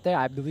Pobelter died up there.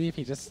 I believe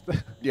he just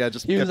yeah,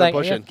 just he was kept like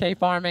pushing. AFK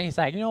farming. He's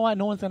like, you know what?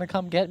 No one's gonna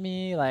come get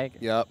me. Like,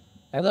 yep.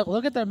 Like,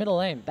 look at their middle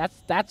lane.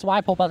 That's why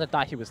Pobelter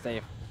thought he was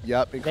safe.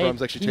 Yep, and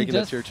Crumb's actually taking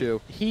that tier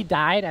 2. He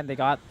died, and they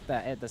got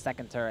the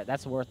second turret.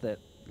 That's worth it.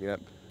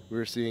 Yep.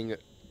 We're seeing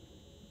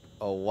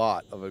a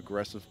lot of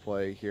aggressive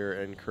play here,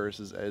 and Curse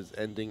is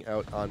ending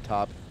out on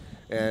top.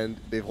 And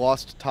they've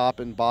lost top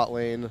and bot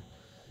lane.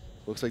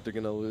 Looks like they're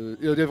going to lose.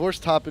 They've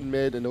lost top and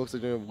mid, and it looks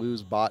like they're going to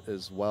lose bot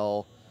as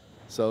well.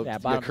 So yeah,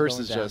 Curse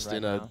is just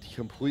in a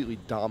completely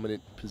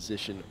dominant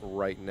position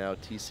right now.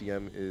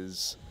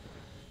 TCM's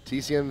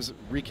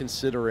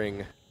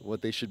reconsidering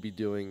what they should be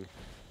doing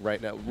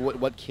right now.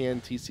 What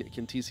can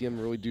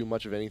TCM really do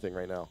much of anything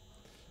right now?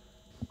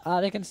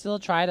 They can still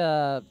try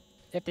to,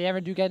 if they ever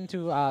do get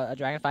into a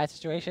Dragonfly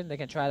situation, they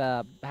can try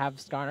to have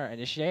Skarner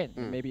initiate,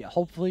 maybe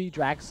hopefully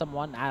drag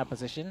someone out of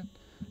position.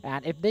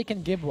 And if they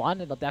can give one,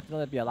 it'll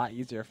definitely be a lot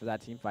easier for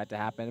that team fight to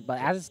happen. But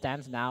as it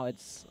stands now,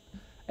 it's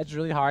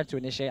really hard to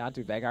initiate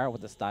onto Veigar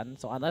with a stun.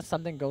 So unless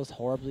something goes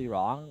horribly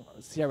wrong,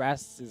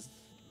 CRS is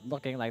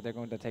looking like they're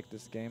going to take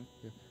this game.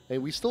 Yeah. Hey,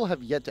 we still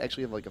have yet to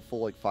actually have like a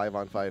full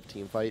 5-on-5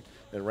 team fight.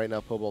 And right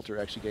now, Pobelter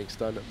actually getting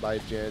stunned by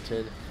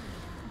Jansen.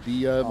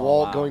 The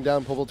wall going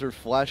down, Pobelter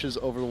flashes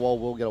over the wall,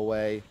 will get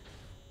away.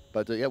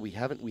 But yeah, we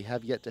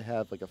have yet to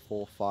have like a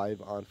full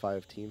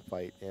 5-on-5 team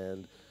fight.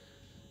 And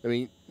I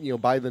mean,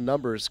 by the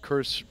numbers,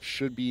 Curse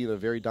should be in a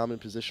very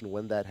dominant position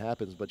when that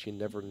happens, but you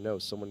never know.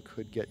 Someone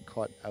could get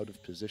caught out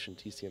of position.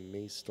 TCM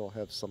may still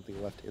have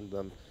something left in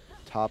them.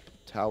 Top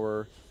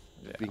tower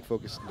being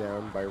focused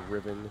down by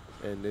Riven,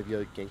 and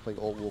Nivea Gangplank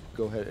ult will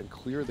go ahead and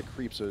clear the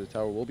creep, so the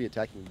tower will be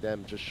attacking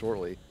them just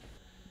shortly.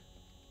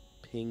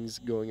 Pings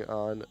going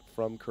on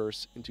from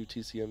Curse into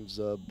TCM's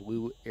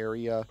blue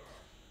area.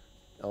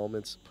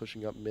 Elements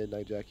pushing up mid,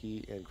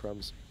 Nijaki and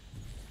Crumbs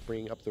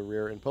bringing up the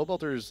rear, and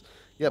Pobelter's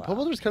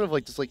Pobelter's kind of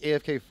like just like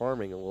AFK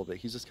farming a little bit.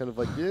 He's just kind of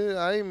like,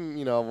 yeah, I'm,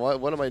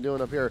 what am I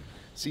doing up here?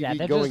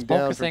 CV going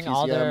down from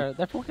TCM.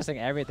 They're focusing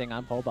everything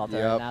on Pobelter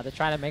right now. They're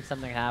trying to make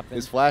something happen.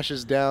 His flash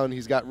is down.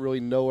 He's got really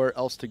nowhere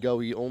else to go.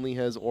 He only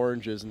has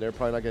oranges, and they're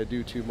probably not going to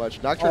do too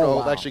much.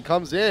 Nocturnal actually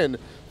comes in,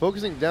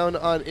 focusing down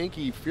on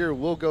Inky. Fear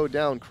will go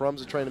down.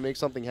 Crumbs is trying to make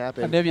something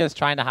happen. Anivia's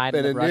trying to hide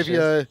in the brushes.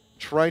 Anivia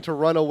trying to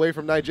run away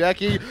from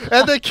Nijaki,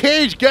 and the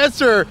cage gets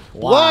her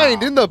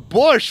blind in the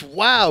bush.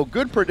 Wow,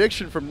 good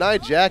prediction from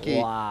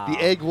Nijaki.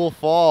 The egg will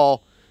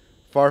fall.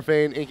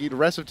 Farfane, Inky, the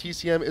rest of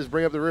TCM is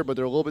bringing up the rear, but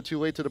they're a little bit too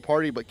late to the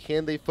party. But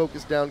can they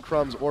focus down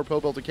Crumbs or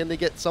Pobelter? Can they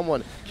get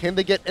someone? Can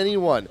they get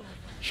anyone?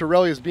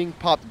 Shirelli is being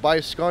popped by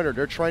Skarner.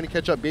 They're trying to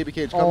catch up. Baby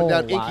Cage coming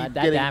down. Inky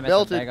getting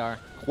belted.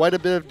 Quite a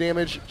bit of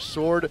damage.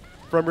 Sword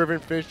from Riven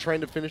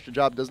trying to finish the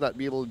job.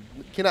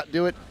 Cannot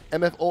do it.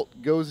 MF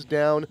ult goes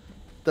down.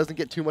 Doesn't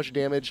get too much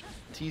damage.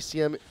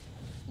 TCM,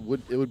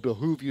 it would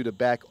behoove you to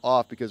back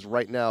off, because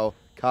right now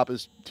Cop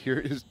is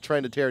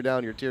trying to tear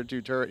down your tier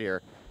 2 turret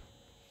here.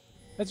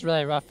 It's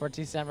really rough for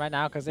TCM right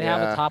now, because they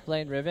have a top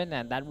lane Riven,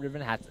 and that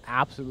Riven has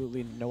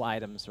absolutely no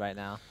items right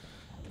now.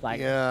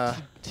 Like,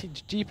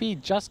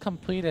 GP just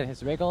completed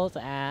his Wriggles,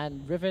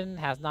 and Riven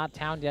has not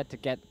towned yet to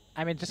get,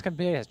 just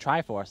completed his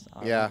Triforce.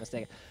 I'm not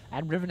mistaken.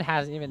 And Riven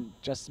hasn't even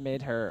just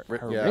made her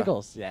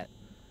Wriggles yet.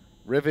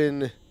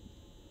 Riven...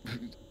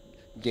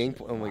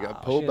 oh my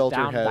god, Pobelter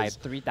down has by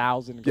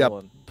 3,000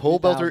 gold.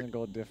 Pobelter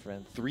gold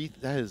difference.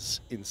 That is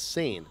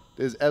insane.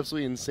 That is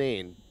absolutely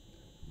insane.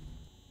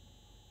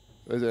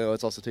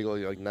 Let's also take a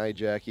look. Like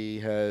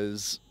Nijaki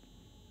has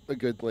a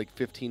good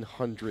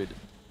 1,500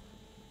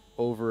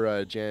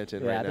 over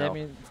Jansen right now.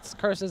 Yeah,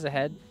 Curse is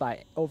ahead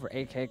by over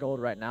 8k gold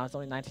right now. It's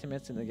only 19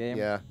 minutes in the game.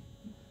 Yeah.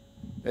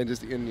 And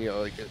just in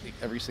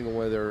every single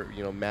one of their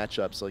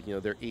matchups,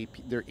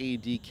 their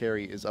AD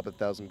carry is up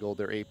 1,000 gold.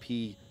 Their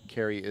AP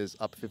carry is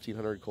up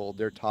 1,500 gold.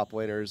 Their top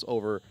laner is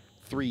over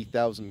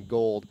 3,000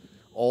 gold.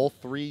 All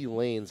 3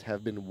 lanes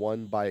have been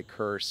won by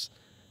Curse,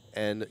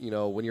 and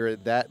when you're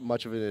at that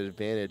much of an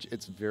advantage,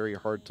 it's very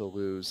hard to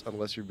lose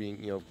unless you're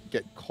being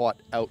get caught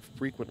out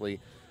frequently.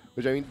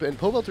 Which and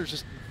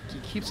Pobelter he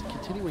keeps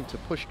continuing to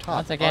push top.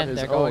 Once again, on his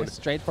they're going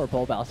straight for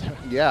Pobelter.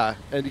 Yeah,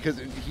 and because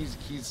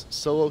he's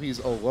solo, he's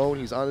alone,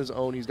 he's on his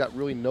own, he's got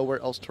really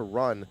nowhere else to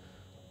run.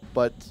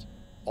 But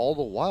all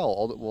the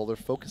while, while they're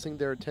focusing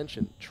their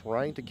attention,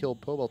 trying to kill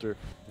Pobelter,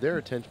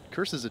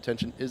 Curse's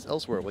attention is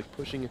elsewhere, like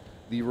pushing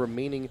the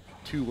remaining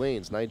 2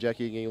 lanes. Nightjackie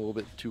getting a little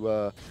bit too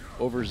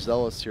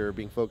overzealous here,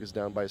 being focused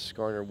down by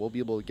Skarner. Will be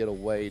able to get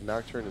away.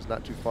 Nocturne is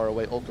not too far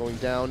away. Ult going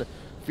down.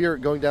 Fear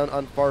going down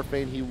on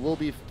Farfane. He will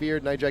be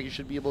feared. Nightjackie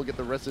should be able to get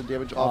the rest of the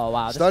damage off. Oh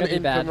wow, Stun this could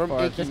be bad from for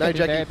Inky. this could be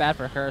very bad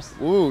for Curse.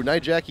 Ooh,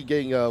 Nightjackie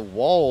getting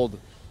walled,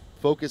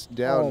 focused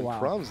down. Oh, wow.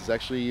 Crumbs is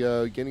actually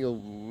getting a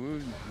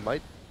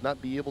might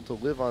not be able to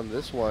live on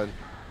this one.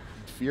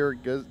 Fear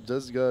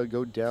does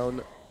go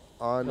down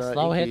on The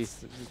slow Inky.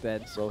 hits, he's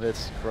dead. Slow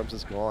hits, Crumbs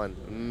is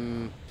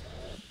gone.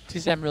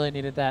 TCM really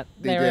needed that.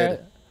 They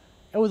did.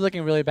 It was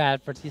looking really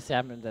bad for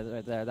TCM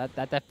right there. That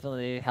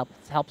definitely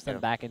helps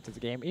them back into the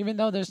game. Even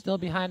though they're still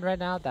behind right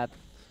now, that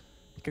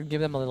can give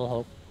them a little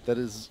hope. That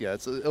is, yeah.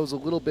 It was a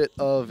little bit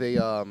of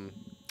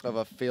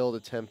a failed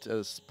attempt at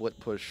a split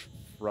push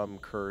from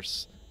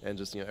Curse, and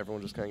just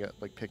everyone just kind of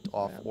got like picked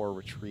off or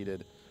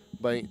retreated.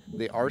 But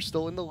they are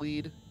still in the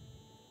lead.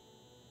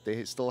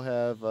 They still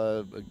have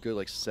a good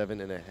like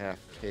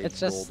 7.5K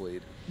gold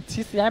lead.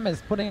 TCM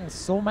is putting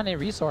so many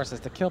resources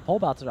to kill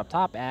pole belter up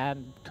top,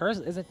 and Curse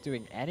isn't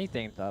doing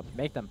anything to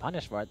make them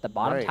punish for it. The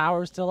bottom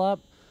tower is still up.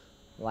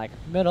 Like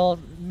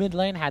mid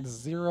lane had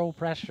 0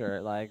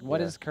 pressure. Like what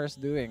is Curse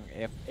doing?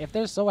 If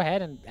they're so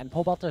ahead and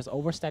pole belter is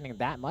overstanding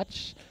that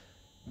much,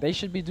 they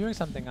should be doing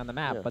something on the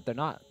map. But they're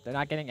not. They're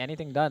not getting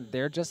anything done.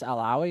 They're just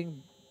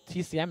allowing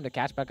TCM to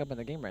catch back up in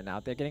the game right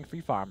now. They're getting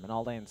free farm in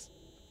all lanes.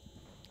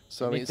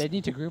 So they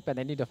need to group and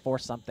they need to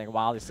force something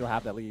while they still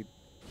have the lead.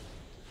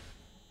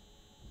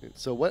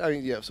 So what I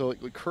mean, so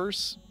like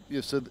Curse,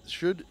 so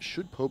should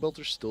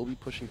Pobelter still be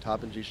pushing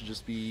top, and Jay should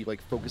just be like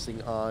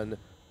focusing on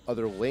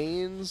other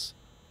lanes?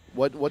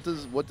 What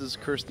does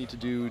Curse need to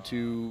do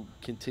to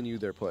continue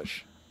their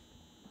push?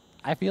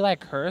 I feel like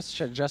Curse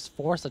should just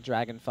force a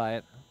dragon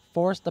fight,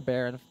 force the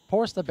Baron,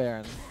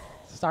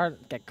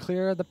 get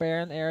clear of the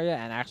Baron area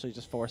and actually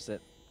just force it.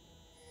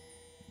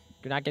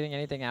 You're not getting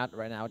anything out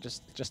right now,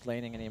 just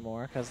laning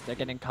anymore, because they're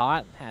getting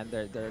caught and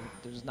they're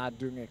just not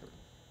doing it.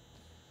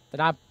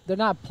 They're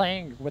not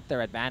playing with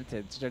their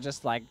advantage. They're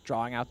just like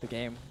drawing out the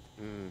game.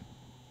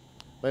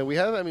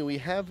 We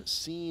have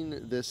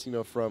seen this,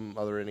 from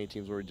other NA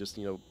teams where we just,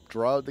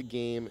 draw out the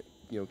game,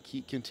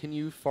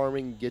 continue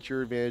farming, get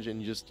your advantage,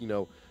 and just,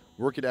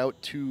 work it out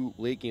to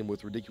late game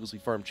with ridiculously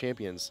farmed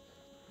champions.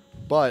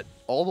 But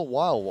all the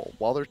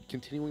while they're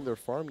continuing their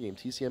farm game,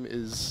 TCM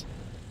is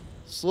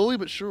slowly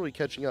but surely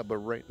catching up. But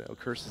right now,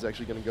 Curse is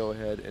actually going to go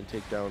ahead and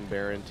take down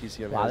Baron.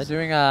 TCM wow, has they're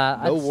doing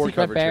no war secret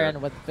coverage Baron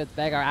here. with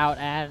Veigar out,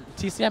 and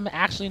TCM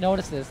actually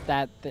notices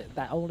that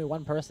only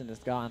one person is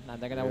gone,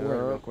 and they're going to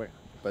worry real quick.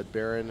 But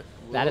Baron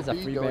that is a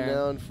free Baron.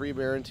 down. Free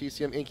Baron.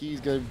 TCM Inky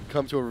is going to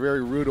come to a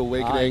very rude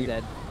awakening.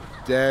 Dead.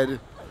 Dead.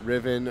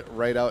 Riven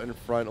right out in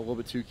front. A little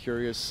bit too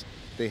curious.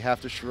 They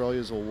have to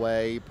Shirelia's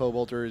away.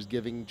 Pobelter is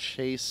giving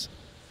chase.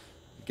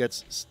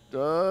 Gets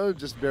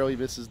just barely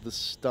misses the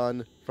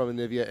stun from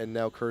Anivia, and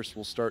now Curse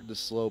will start the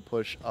slow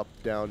push up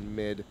down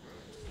mid.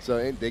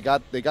 So they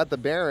got the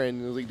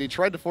Baron. Like, they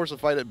tried to force a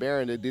fight at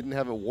Baron. They didn't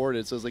have it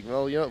warded. So it's like,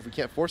 well, if we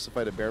can't force a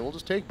fight at Baron, we'll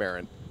just take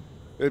Baron.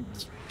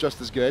 It's just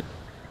as good.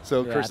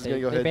 So Curse is going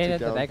to go ahead and take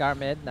down. They baited the Veigar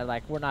mid, and they're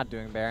like, we're not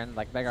doing Baron.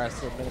 Like, Veigar is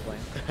still middle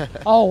lane.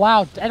 Oh,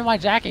 wow.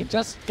 Nightjackie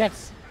just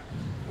gets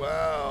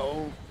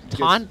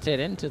taunted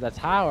into the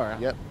tower.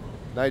 Yep.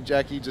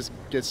 Nightjackie just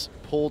gets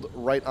pulled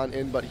right on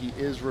in, but he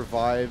is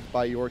revived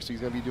by York, so he's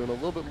going to be doing a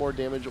little bit more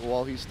damage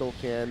while he still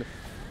can.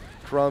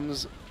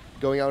 Crumbs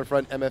going out in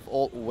front. MF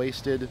ult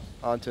wasted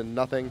onto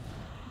nothing.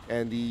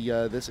 And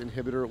this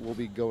inhibitor will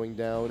be going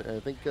down. And I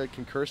think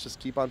can Curse just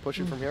keep on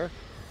pushing from here?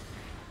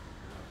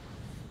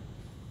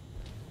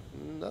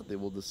 No, they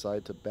will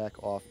decide to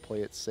back off,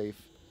 play it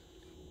safe.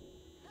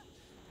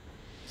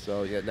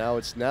 So yeah, now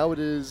it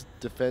is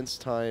defense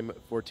time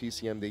for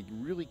TCM. They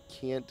really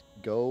can't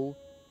go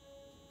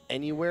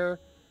anywhere.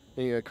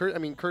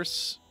 And,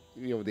 Curse,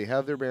 they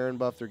have their Baron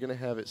buff. They're going to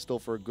have it still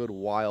for a good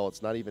while.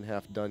 It's not even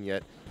half done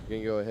yet. They're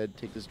going to go ahead,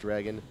 take this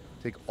dragon,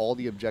 take all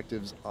the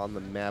objectives on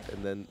the map,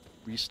 and then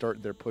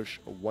restart their push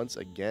once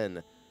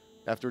again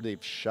after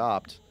they've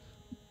shopped.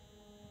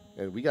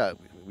 And we got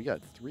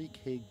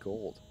 3K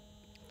gold.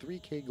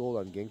 3K gold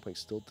on Gangplank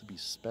still to be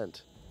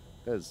spent.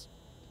 That is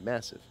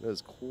massive. That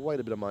is quite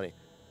a bit of money.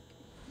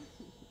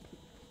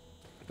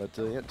 But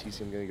yeah,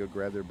 TCM going to go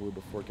grab their blue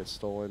before it gets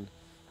stolen.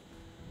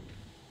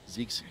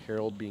 Zeke's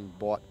Herald being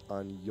bought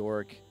on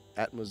Yorick.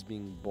 Atma's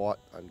being bought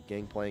on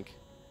Gangplank.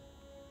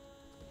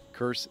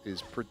 Curse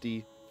is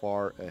pretty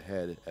far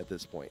ahead at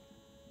this point.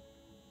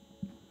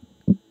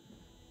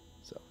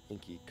 So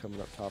Inky coming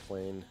up top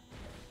lane.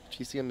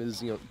 TCM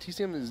is,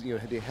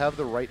 they have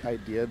the right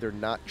idea. They're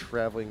not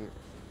traveling,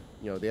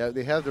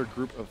 they have their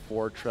group of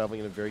 4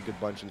 traveling in a very good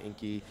bunch, and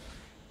Inky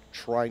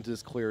trying to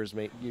just clear his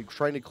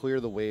trying to clear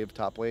the wave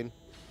top lane.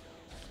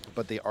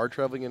 But they are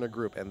traveling in a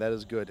group, and that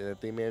is good. And if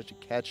they manage to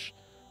catch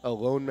a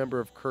lone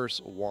member of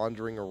Curse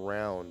wandering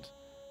around.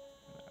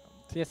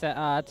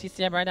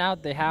 TCM right now,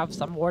 they have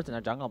some wards in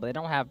their jungle, but they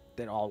don't have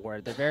it all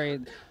wards.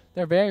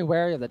 They're very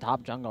wary of the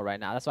top jungle right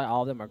now. That's why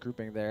all of them are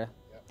grouping there.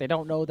 Yep. They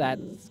don't know that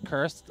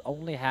Curse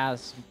only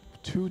has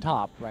two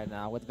top right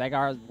now with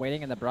Vegar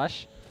waiting in the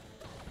brush,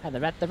 and the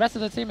rest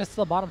of the team is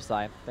still bottom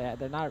side.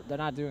 They're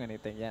not doing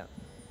anything yet.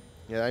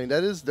 Yeah, I mean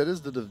that is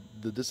the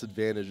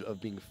disadvantage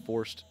of being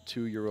forced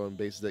to your own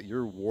base, that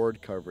your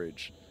ward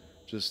coverage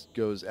just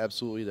goes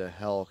absolutely to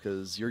hell,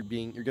 because you're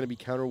going to be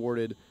counter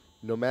warded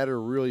no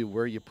matter really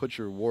where you put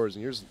your wards,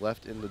 and you're just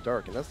left in the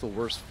dark, and that's the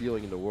worst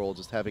feeling in the world,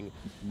 just having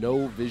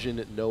no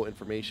vision, no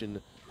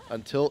information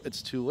until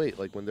it's too late,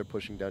 like when they're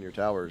pushing down your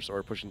towers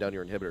or pushing down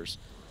your inhibitors.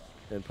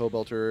 And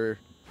Pobelter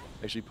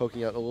actually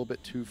poking out a little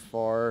bit too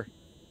far.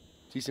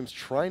 TCM's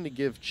trying to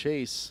give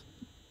chase,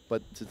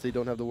 but since they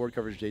don't have the ward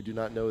coverage, they do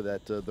not know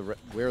that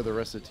where the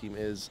rest of the team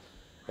is.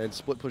 And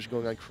split push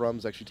going on.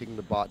 Crumb's actually taking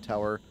the bot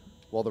tower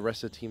while the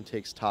rest of the team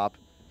takes top.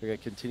 They're going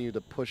to continue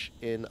to push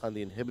in on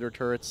the inhibitor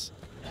turrets.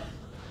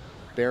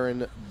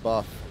 Baron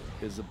buff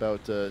is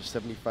about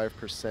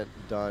 75%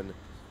 done.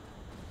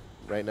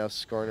 Right now,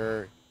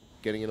 Skarner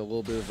getting in a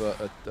little bit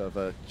of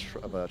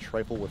a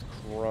trifle with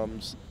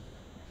Crumbs.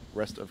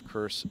 Rest of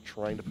Curse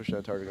trying to push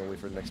that tower. They're going to wait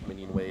for the next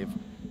minion wave.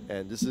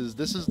 And this is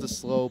the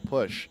slow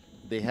push.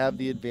 They have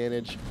the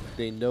advantage.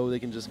 They know they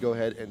can just go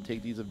ahead and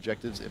take these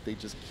objectives if they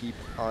just keep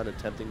on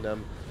attempting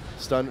them.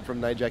 Stun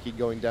from Nijaki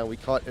going down. We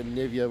caught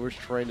Anivia. We're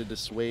trying to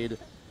dissuade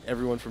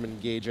everyone from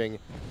engaging.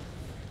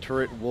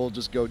 Turret will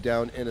just go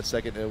down in a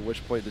second, at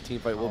which point the team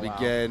fight will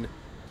begin.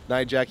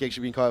 Nijaki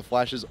actually being caught.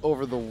 Flashes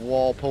over the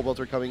wall.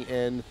 Pobelter coming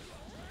in.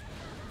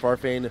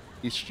 Farfane,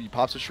 he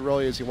pops a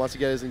Shirley as he wants to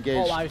get his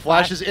engaged.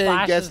 Flashes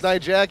in, gets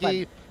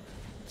Nijaki.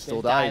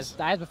 Still dies.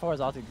 Dies before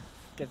his ulti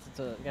gets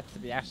to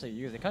be actually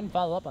used. They couldn't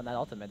follow up on that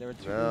ultimate. They were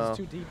it was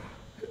too deep.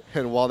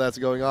 And while that's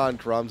going on,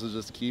 Crumbs will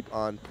just keep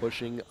on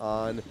pushing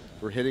on.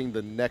 We're hitting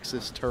the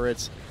Nexus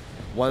turrets.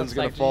 One's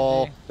going to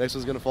fall. Next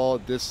one's going to fall.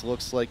 This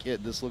looks like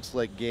it. This looks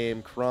like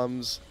game.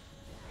 Crumbs,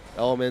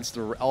 Elements,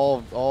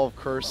 all of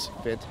Curse.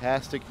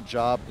 Fantastic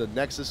job. The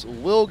Nexus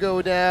will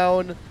go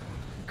down.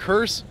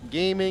 Curse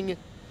Gaming,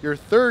 your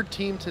third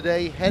team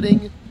today,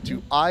 heading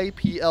to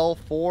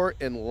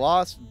IPL4 in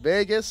Las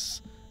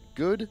Vegas.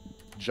 Good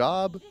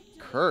job,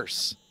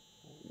 Curse.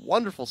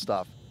 Wonderful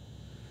stuff.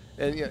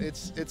 And yeah,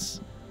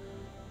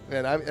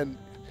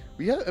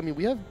 we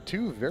have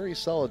two very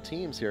solid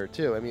teams here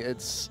too.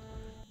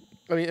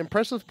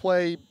 Impressive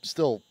play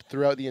still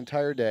throughout the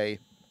entire day.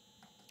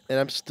 And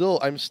I'm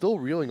still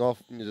reeling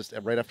off just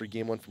right after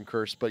game one from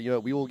Curse, but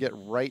we will get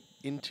right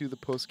into the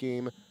post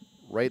game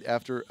right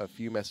after a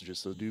few messages.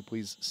 So do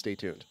please stay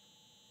tuned.